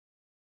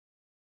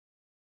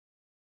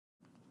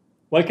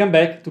Welcome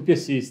back to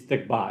PSC's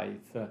Tech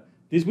Bites.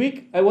 This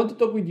week I want to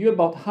talk with you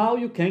about how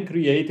you can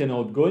create an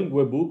outgoing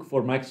webhook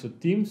for Microsoft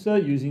Teams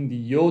using the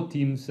Yo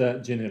Teams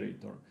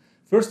generator.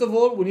 First of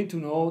all, we need to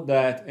know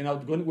that an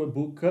outgoing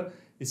webhook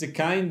is a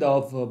kind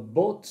of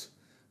bot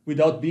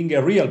without being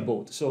a real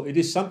bot. So it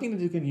is something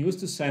that you can use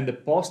to send a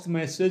post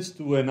message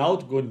to an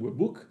outgoing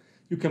webhook.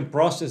 You can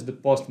process the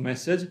post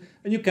message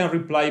and you can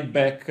reply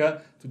back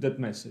to that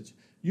message.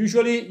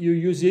 Usually you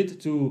use it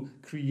to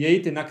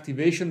create an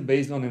activation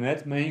based on an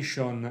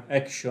 @mention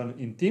action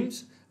in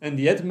Teams, and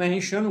the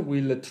 @mention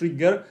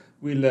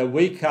will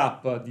wake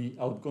up the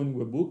outgoing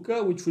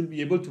webhook, which will be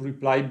able to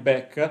reply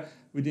back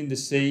within the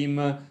same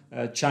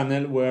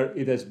channel where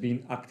it has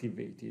been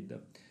activated.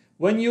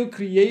 When you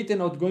create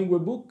an outgoing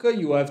webhook,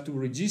 you have to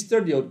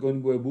register the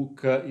outgoing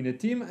webhook in a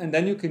team, and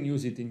then you can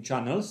use it in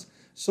channels.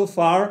 So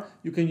far,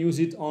 you can use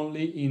it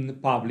only in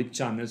public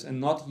channels and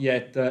not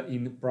yet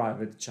in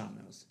private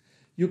channels.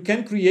 You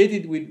can create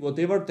it with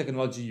whatever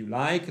technology you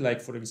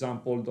like for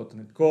example,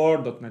 .NET Core,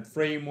 .NET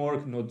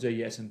Framework,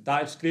 Node.js and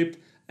TypeScript,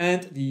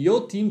 and the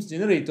Yo Teams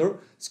generator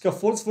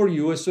scaffolds for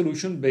you a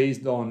solution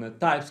based on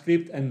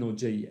TypeScript and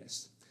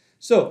Node.js.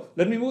 So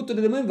let me move to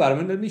the demo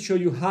environment. Let me show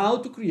you how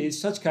to create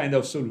such kind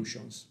of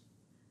solutions.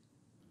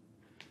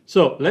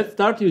 So let's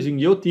start using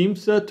Yo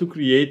Teams to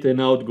create an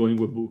outgoing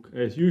webhook.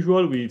 As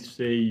usual, we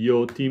say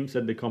Yo Teams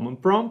at the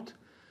command prompt.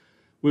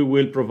 We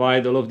will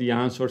provide all of the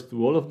answers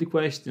to all of the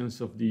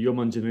questions of the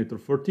Yeoman generator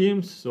for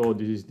Teams. So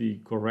this is the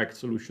correct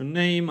solution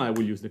name. I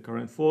will use the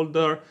current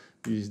folder.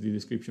 This is the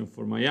description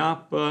for my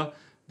app.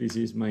 This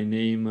is my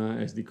name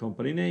as the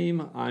company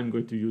name. I'm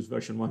going to use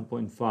version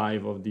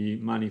 1.5 of the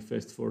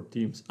manifest for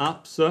Teams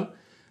apps.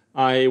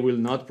 I will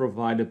not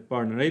provide a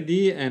partner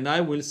ID, and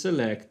I will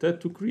select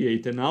to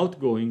create an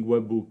outgoing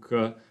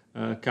webhook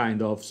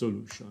kind of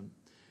solution.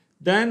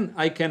 Then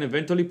I can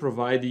eventually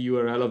provide the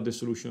URL of the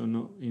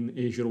solution in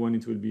Azure when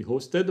it will be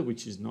hosted,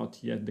 which is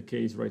not yet the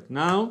case right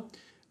now.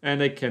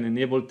 And I can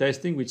enable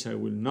testing, which I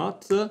will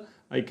not.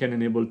 I can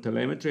enable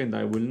telemetry, and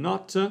I will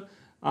not.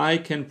 I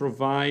can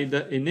provide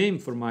a name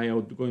for my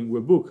outgoing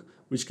webhook,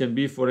 which can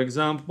be, for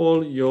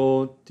example,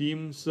 Yo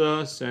Teams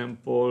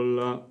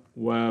sample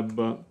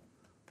webhook.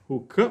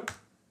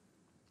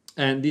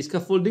 And the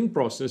scaffolding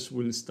process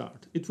will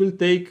start. It will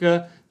take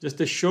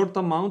just a short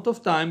amount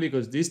of time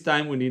because this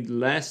time we need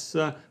less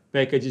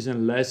packages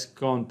and less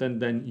content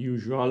than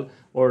usual,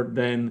 or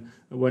than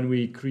when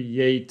we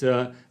create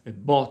a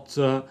bot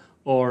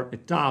or a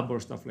tab or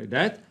stuff like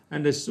that.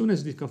 And as soon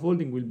as the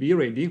scaffolding will be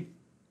ready,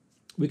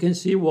 we can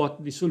see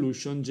what the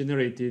solution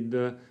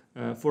generated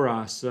for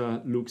us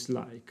looks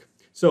like.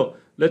 So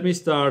let me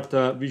start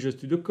Visual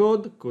Studio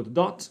Code, code.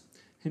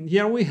 And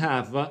here we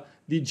have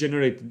the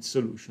generated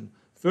solution.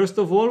 First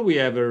of all, we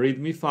have a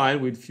README file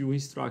with few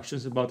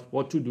instructions about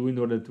what to do in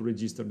order to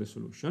register the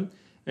solution.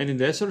 And in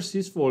the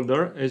SRCs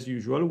folder, as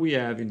usual, we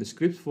have in the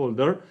scripts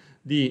folder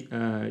the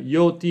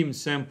Yo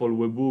Teams sample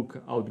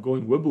webhook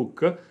outgoing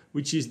webhook,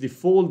 which is the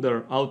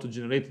folder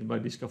auto-generated by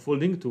the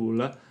scaffolding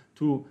tool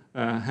to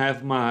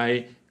have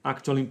my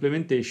actual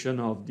implementation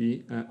of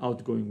the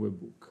outgoing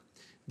webhook.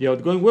 The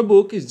outgoing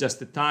webhook is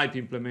just a type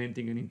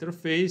implementing an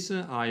interface,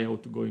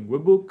 outgoing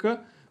webhook,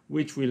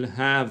 which will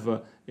have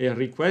a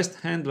request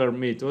handler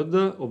method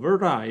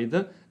override,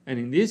 and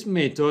in this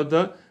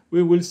method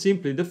we will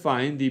simply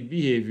define the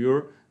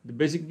behavior, the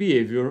basic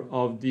behavior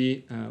of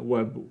the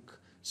webhook.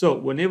 So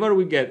whenever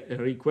we get a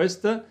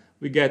request,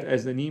 we get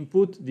as an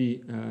input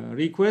the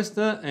request,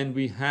 and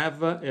we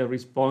have a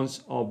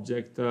response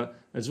object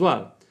as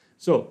well.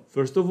 So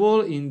first of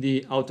all, in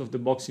the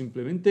out-of-the-box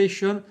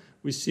implementation,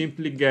 we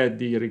simply get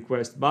the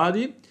request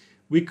body.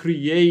 We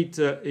create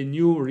a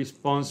new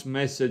response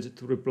message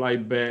to reply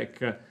back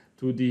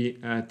to the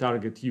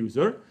target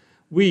user.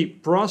 We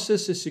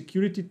process a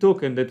security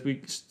token that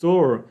we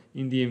store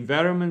in the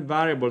environment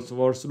variables of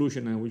our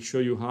solution, and we'll show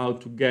you how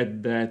to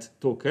get that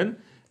token,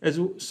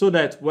 so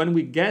that when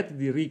we get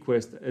the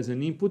request as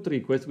an input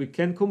request, we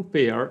can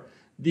compare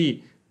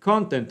the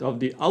content of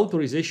the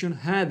authorization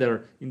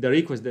header in the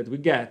request that we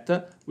get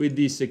with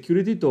the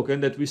security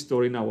token that we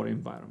store in our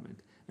environment.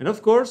 And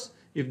of course,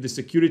 if the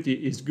security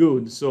is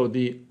good, so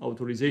the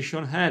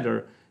authorization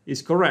header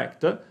is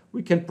correct,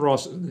 we can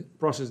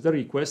process the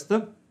request.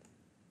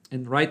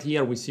 And right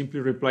here, we simply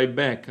reply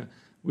back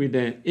with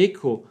an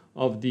echo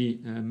of the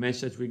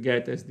message we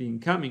get as the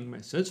incoming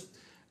message.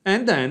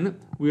 And then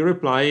we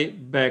reply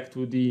back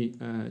to the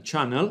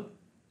channel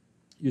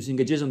using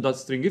a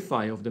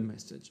JSON.stringify of the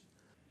message.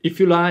 If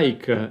you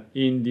like,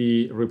 in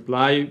the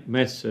reply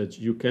message,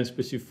 you can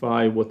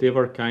specify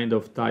whatever kind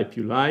of type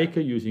you like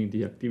using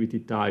the activity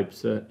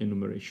types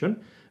enumeration.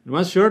 And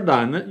once you're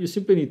done, you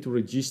simply need to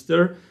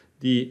register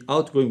the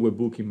outgoing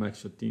webhook in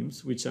Microsoft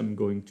Teams, which I'm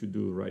going to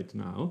do right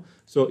now.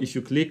 So if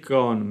you click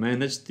on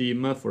Manage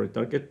Theme for a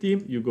target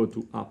team, you go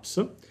to Apps,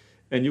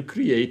 and you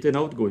create an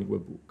outgoing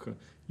webhook.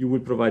 You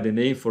will provide a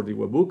name for the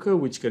webhook,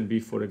 which can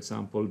be, for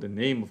example, the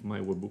name of my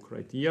webhook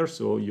right here,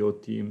 so Yo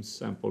Teams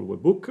sample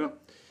webhook.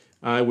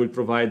 I will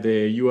provide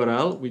the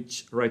URL,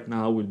 which right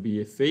now will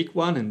be a fake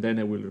one, and then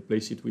I will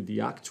replace it with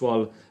the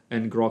actual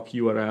ngrok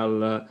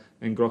URL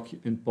and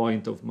ngrok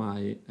endpoint of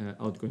my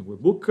outgoing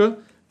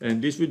webhook. And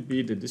this will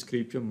be the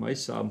description, my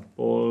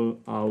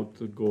sample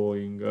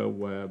outgoing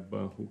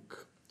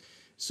webhook.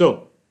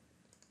 So,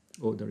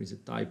 oh, there is a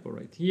typo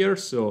right here.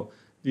 So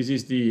this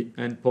is the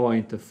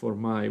endpoint for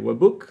my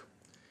webhook.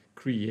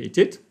 Create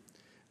it.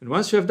 And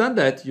once you have done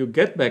that, you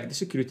get back the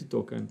security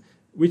token,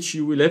 which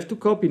you will have to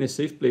copy in a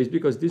safe place,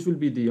 because this will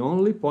be the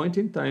only point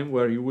in time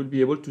where you will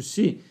be able to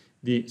see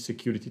the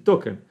security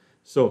token.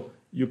 So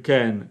you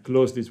can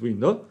close this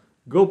window,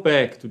 go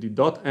back to the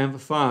 .env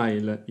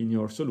file in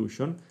your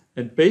solution,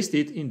 and paste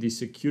it in the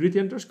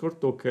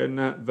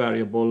security_token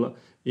variable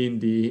in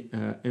the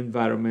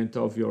environment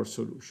of your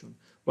solution.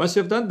 Once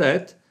you have done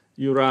that,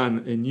 you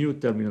run a new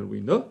terminal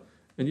window,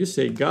 and you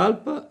say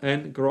gulp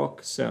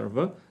ngrok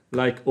serve,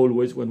 like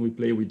always when we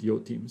play with Yo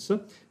Teams.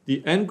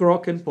 The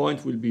ngrok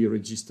endpoint will be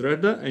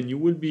registered, and you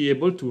will be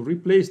able to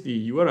replace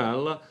the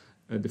URL,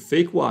 the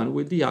fake one,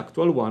 with the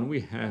actual one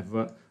we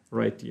have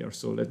right here.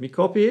 So let me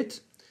copy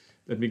it.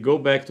 Let me go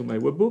back to my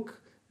webhook,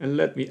 and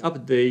let me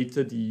update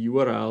the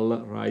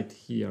URL right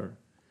here.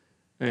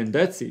 And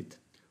that's it.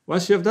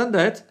 Once you have done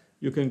that,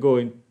 you can go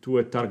into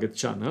a target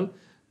channel.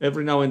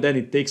 Every now and then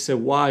it takes a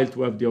while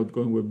to have the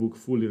outgoing webhook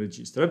fully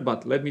registered,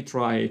 but let me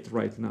try it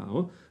right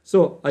now.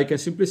 So I can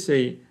simply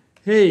say,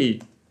 hey,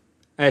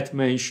 at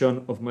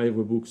mention of my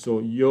webhook, so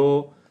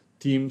Yo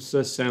Teams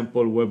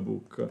sample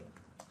webhook,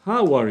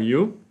 how are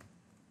you?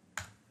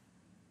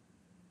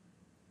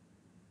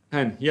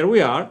 And here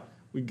we are.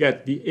 We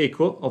get the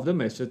echo of the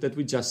message that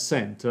we just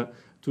sent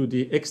to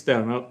the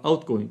external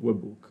outgoing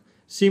webhook.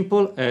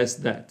 Simple as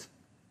that.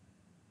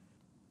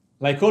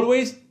 Like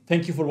always,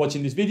 thank you for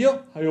watching this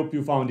video. I hope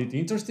you found it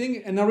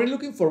interesting, and I'm really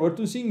looking forward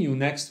to seeing you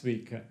next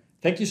week.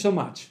 Thank you so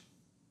much.